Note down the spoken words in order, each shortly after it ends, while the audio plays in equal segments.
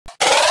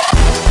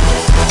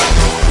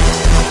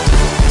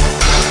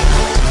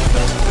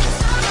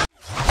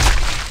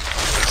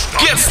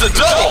the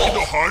double!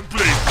 The hard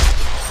blade!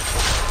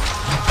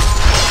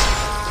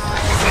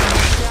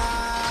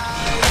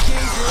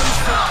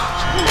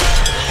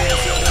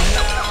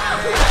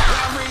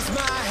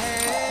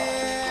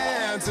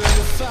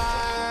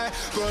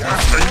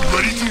 Are you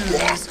ready to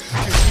rock?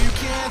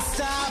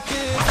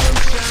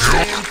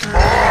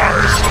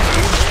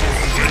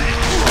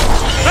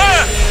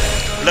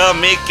เริ่ม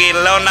มีกลิ่น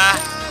แล้วนะ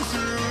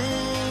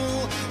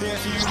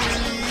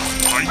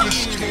I'm the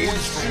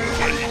stones throw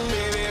away.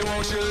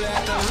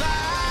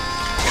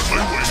 On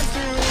my way.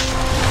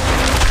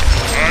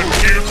 I'm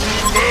here to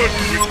burn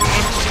with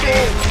one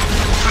stone.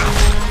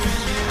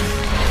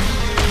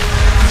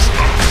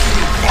 Stop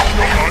the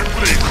power hard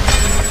blade.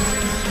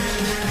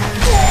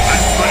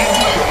 I'm ready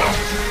to rock.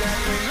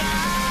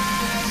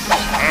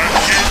 I'm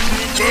here to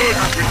burn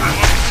with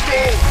one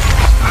stone.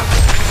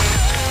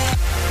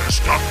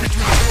 Stop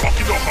between the rock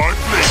and the hard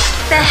blade.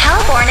 The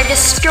Hellborn have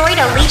destroyed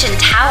a Legion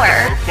tower.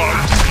 About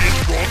to hit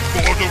rock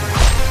bottom.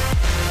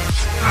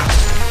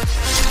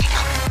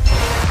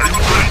 I'm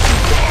ready to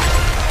rock.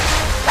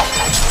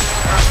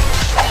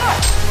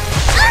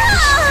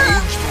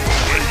 Stones throw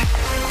away.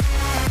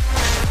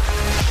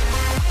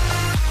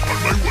 On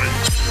my way.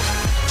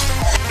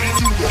 Ready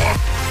to rock.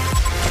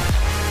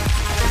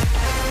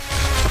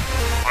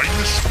 I'm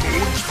the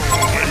stones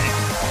throw away.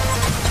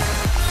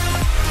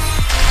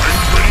 I'm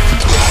ready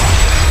to rock.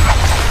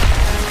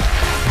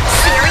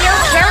 Serial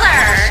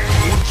killer.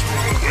 Stones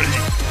throw away.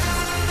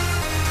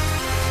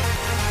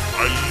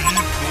 I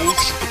leave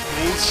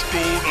no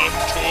stone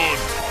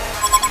unturned.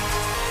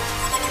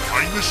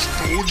 I'm the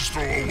stones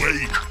throw away.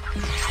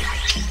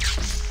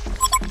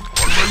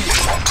 On my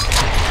way.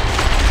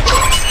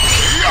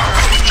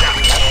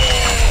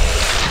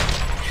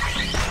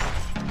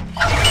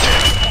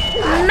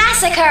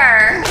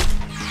 Massacre.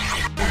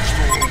 Stones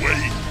throw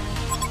away.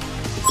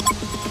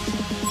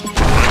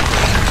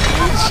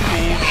 No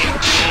stone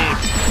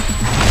unturned.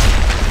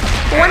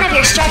 One of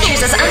your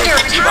structures is under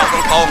บอก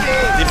attack. ตรง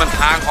ๆนี่มัน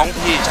ทางของ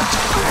พี่ชัด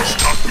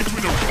Stuck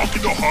between a rock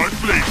and a hard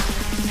blade.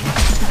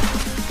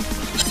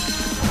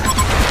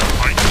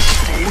 I'm the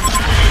stones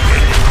throw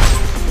away.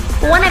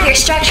 One of your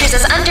structures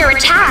is under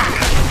attack.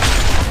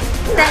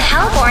 The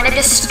Hellborn have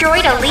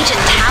destroyed a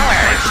Legion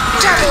tower.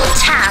 Double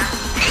tap.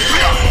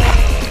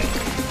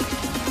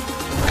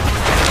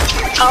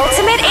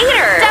 Ultimate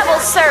Eater. Double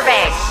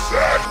serving.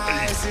 Sad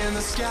face.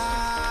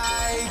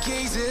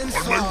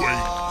 On my way.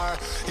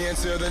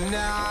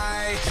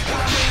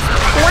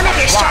 One of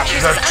your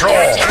structures is under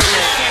attack.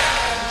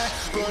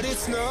 But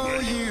it's no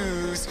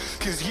use,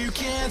 cause you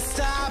can't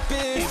stop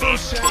it Hold from on,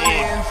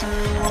 shining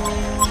through.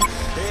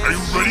 Are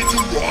you ready to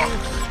rock?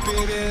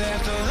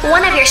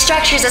 One of your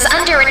structures is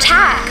under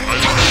attack.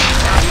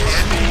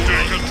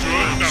 Take a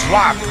turn now.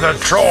 Swap the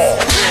troll!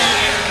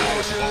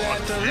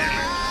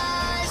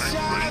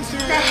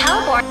 The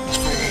Hellborn.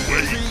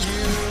 Away.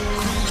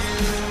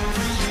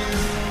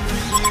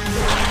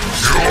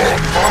 You're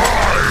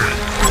mine!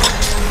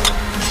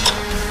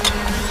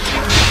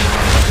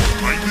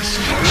 I'm the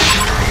stones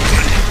throw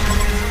away.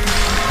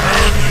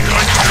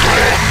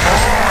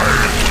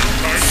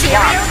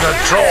 Swap the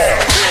troll!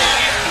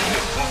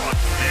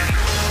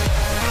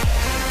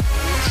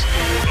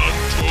 Stone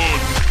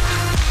unturned.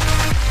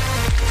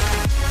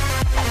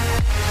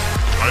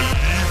 I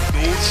leave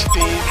no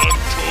stone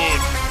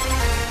unturned.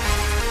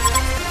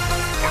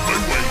 On my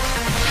way.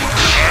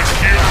 I'm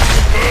here to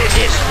burn.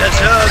 this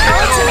deserves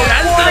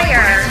Ultimate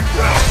Warrior.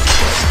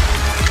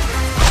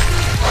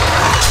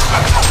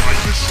 I'm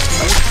the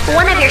stones.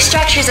 One of your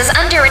structures is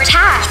under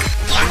attack.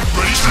 I'm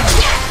ready to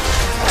rock.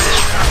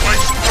 My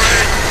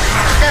strength.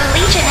 The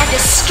Legion have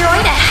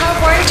destroyed a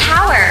Hellborn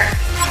tower.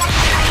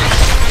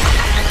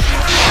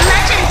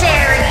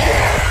 Legendary.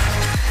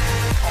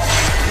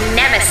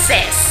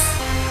 Nemesis.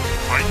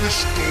 I'm the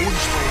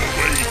stones throw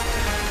away.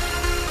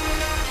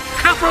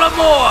 Couple of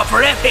more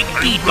for epic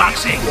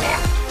beatboxing.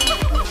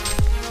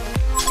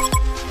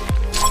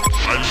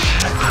 I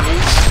leave no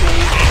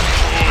stone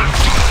unturned.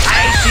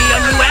 I see a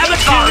new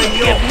avatar and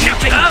give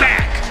nothing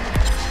back.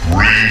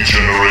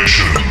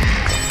 Regeneration!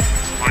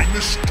 I'm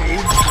the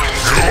stones throw away.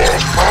 You're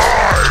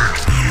mine!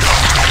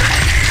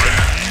 I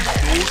leave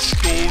no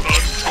stone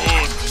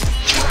unturned.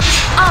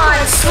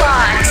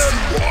 Onslaught.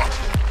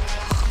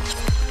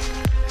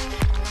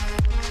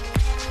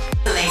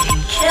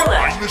 Killer.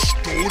 I'm the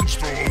stones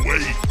throw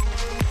away.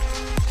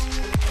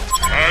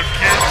 I'm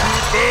here to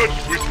burn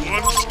with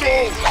one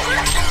stone.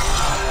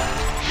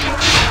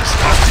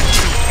 Stop it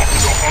to up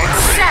the hard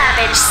way.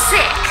 Savage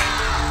sick.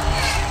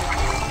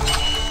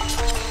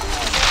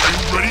 Are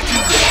you ready to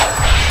rock?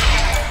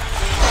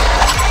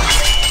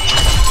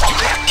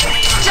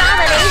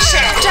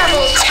 Domination.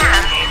 Double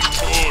tap.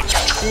 Unturned.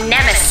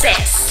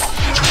 Nemesis.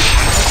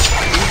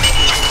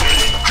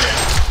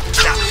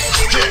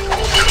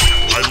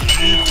 I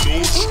leave no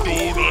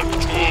stone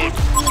unturned.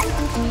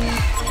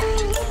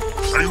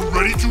 Are you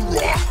ready to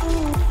rock?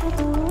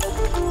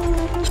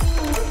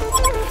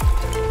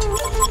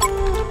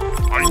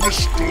 I'm the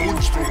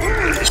stones throw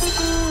away.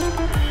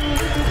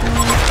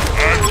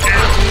 I'm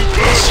here to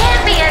burn.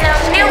 Champion of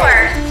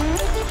Newerth.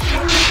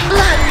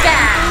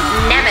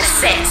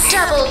 Nemesis.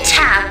 Double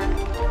tap.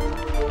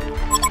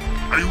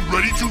 Are you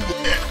ready to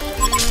rock?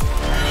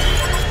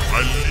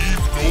 I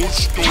leave no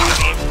stone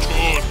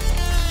unturned.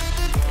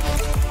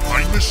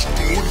 I'm a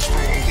stone's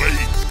throw away.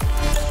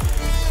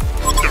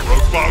 They're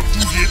about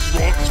to hit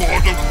rock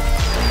bottom.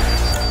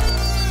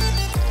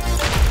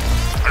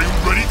 Are you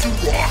ready to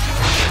rock?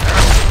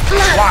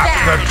 Slap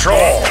the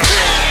troll.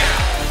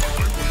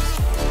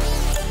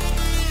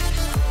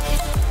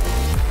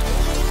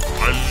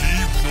 I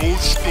leave no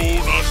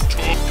stone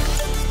unturned.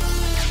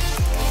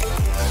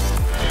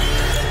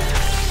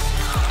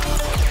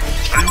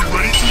 Are you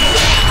ready to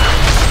rock?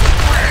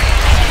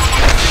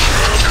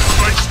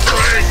 Like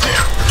spring.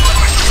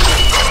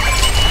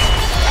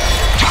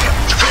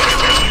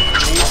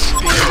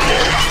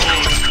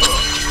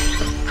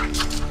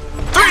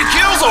 Three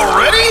kills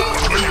already?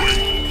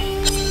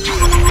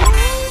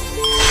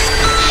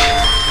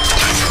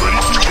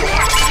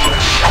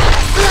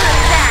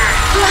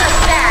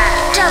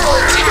 Bloodbath. Double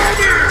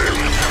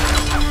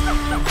tap.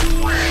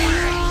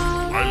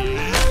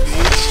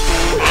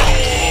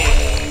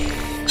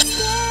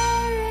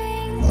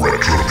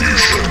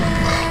 Retribution.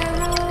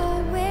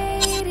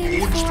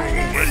 Stones throw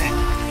away.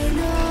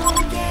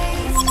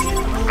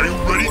 Are you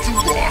ready to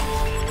rock?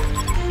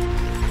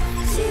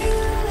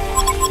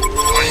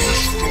 I'm the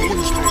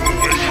stones throw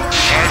away.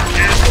 I'm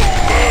here to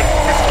burn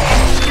with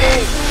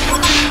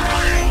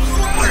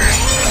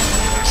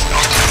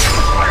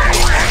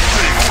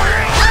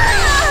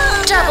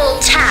Double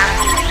tap.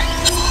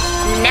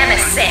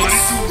 Nemesis.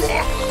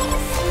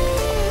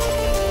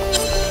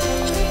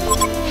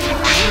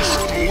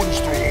 Stones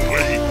throw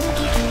away.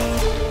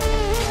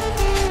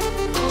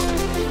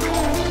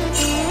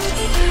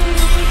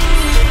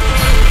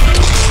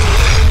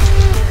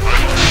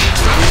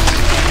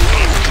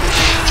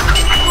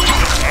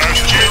 I'm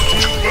here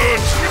to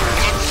burn with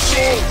one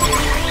soul.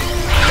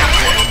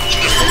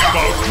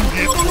 About to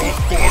hit rock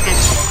bottom.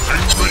 Are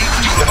you ready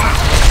to rock?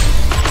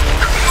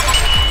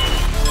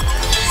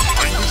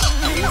 I'm the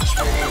stones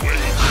throw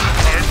away.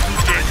 Time to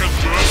take a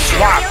dirt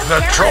Slap the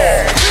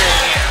troll.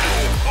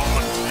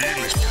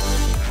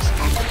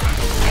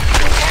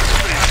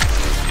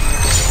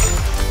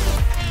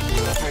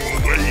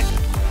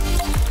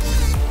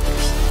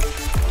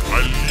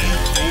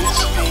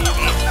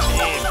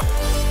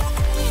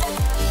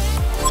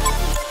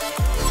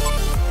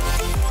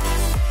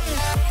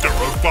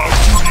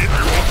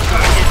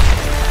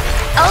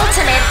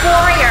 Ultimate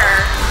warrior.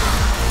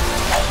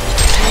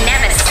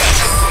 Nemesis.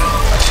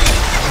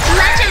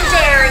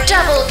 Legendary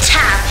double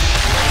tap.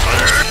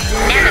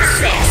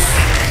 Nemesis.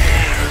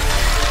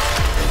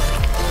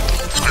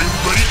 Are you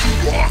ready to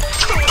rock?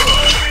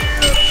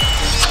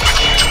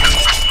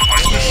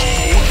 I'm the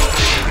stones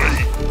away.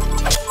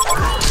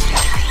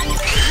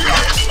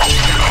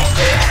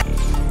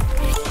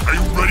 Are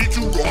you ready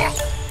to rock?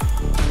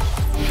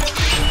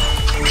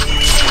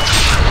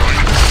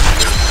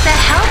 The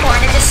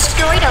Hellborn have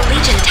destroyed a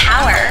Legion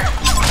tower.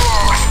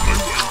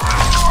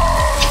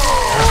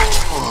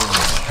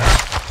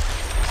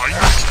 I'm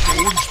the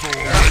stones throw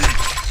away.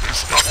 They're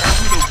stuck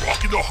between a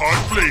rock and a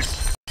hard place.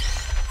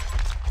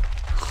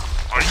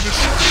 I'm the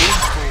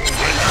stones throw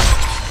away.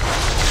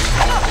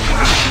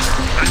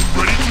 Are you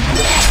ready to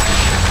rock?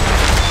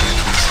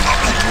 Stuck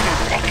between a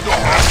rock and a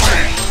hard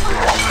place.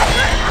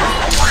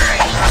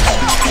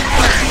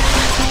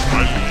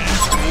 I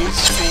leave no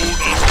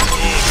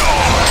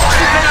stone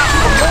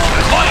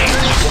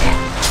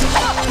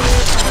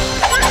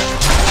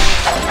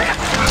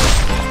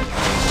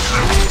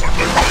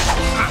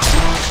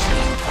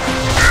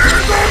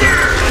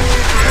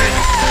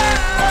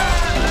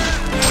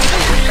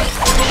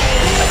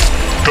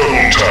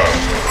Double tap.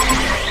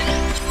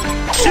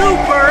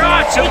 Super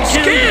awesome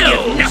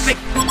skills! Nothing.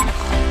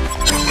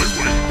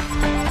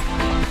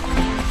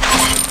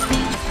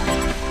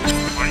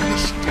 I'm the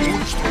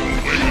stones throw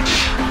away.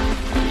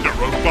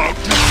 They're about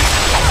to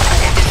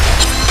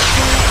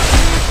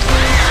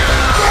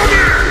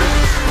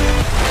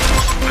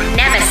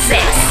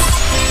Nemesis.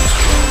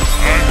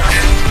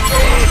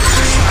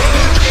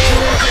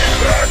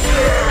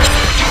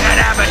 That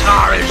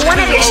avatar is One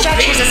of your too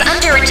structures OP. is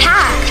under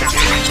attack.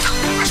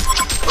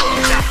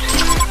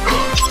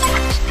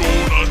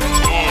 stone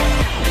unturned.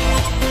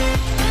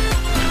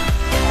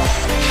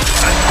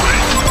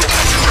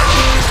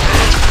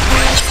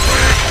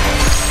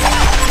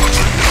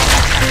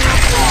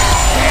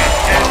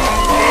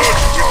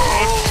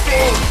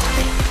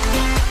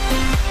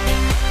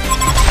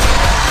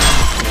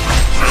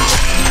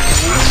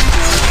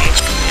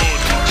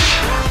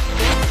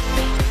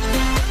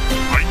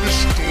 I'm the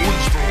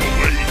stones throw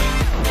away.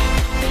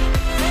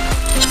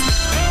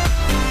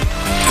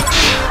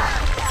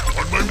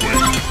 On my way.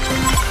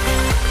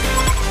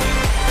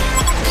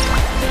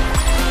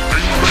 Are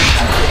you ready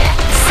to rock?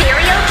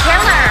 Serial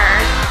killer.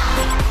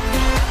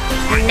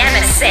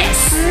 Nemesis.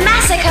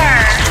 Massacre.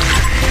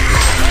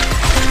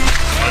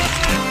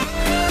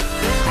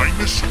 I'm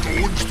the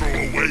stones throw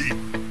away.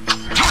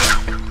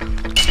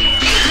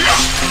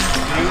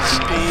 No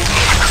stone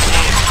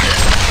unturned.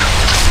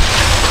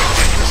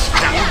 I'm the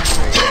stones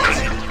throw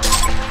away.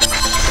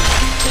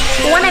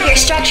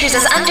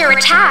 structures is under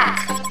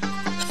attack.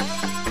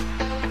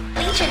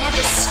 Legion have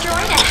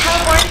destroyed a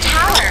Hellborn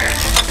tower.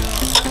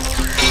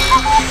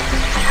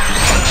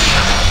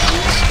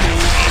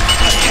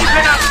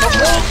 Keeping up the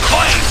whole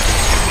coin!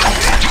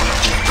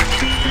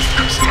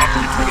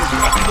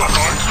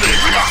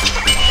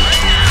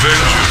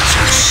 Vengeance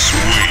is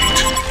sweet.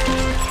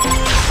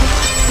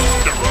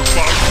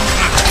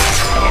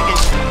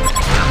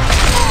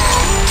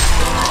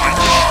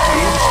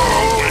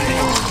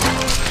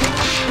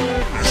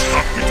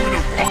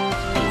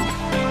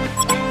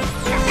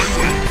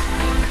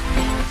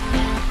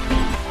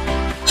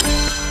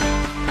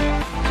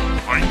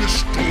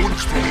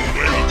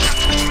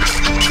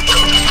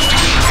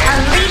 A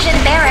Legion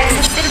barracks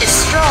has been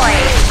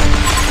destroyed.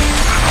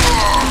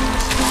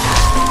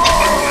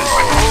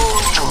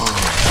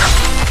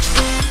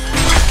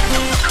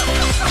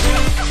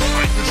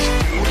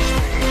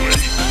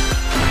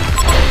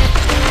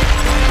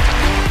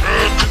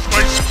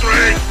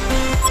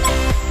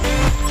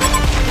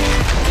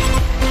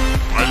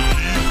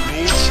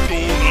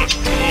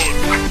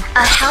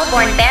 A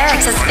Hellborn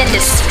barracks has been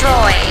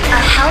destroyed. A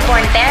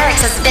Hellborn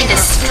barracks has been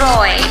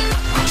destroyed.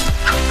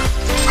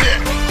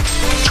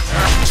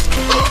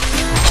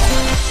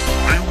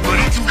 Are you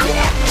ready to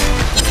walk?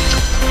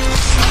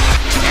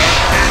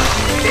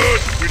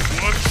 With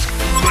once,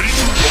 ready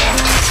to walk.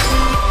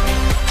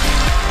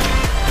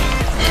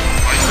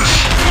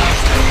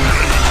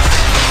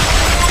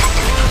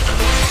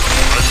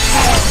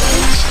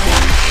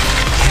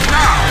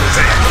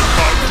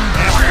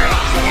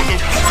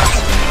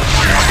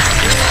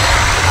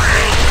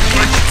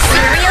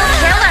 Serial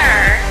killer.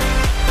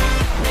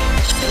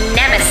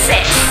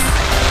 Nemesis.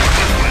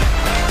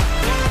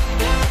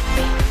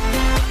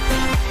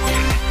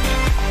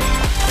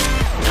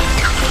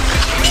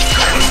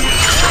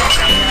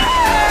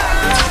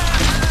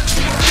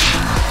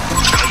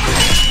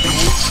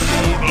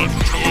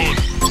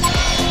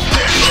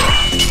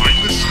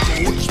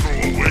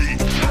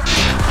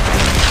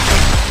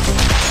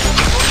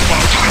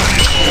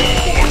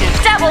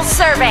 Double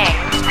serving.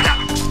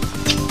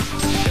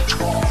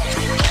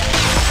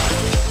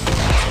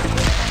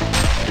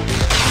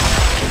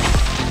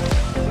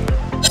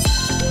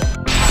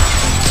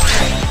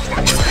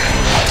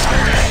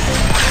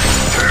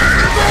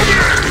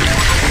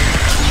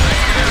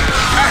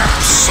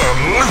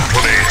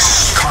 Absolutely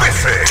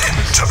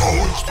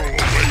skyfitable.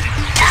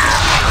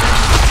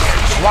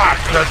 Whack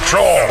the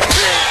troll.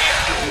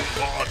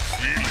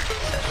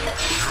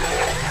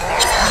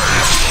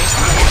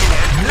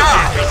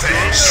 Now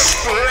then,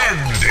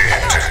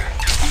 splendid.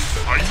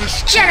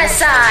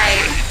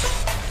 Genocide.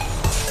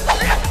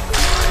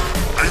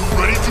 Are you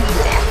ready to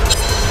walk?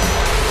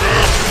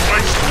 My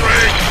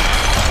strength.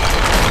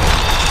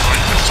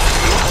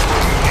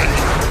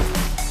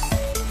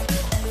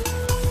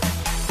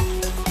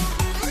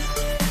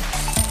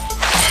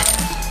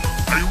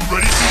 Are you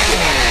ready to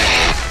walk?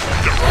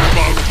 You're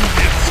about to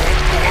get fought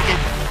for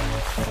them.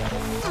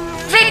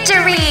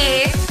 Victory.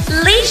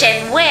 Legion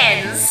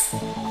wins.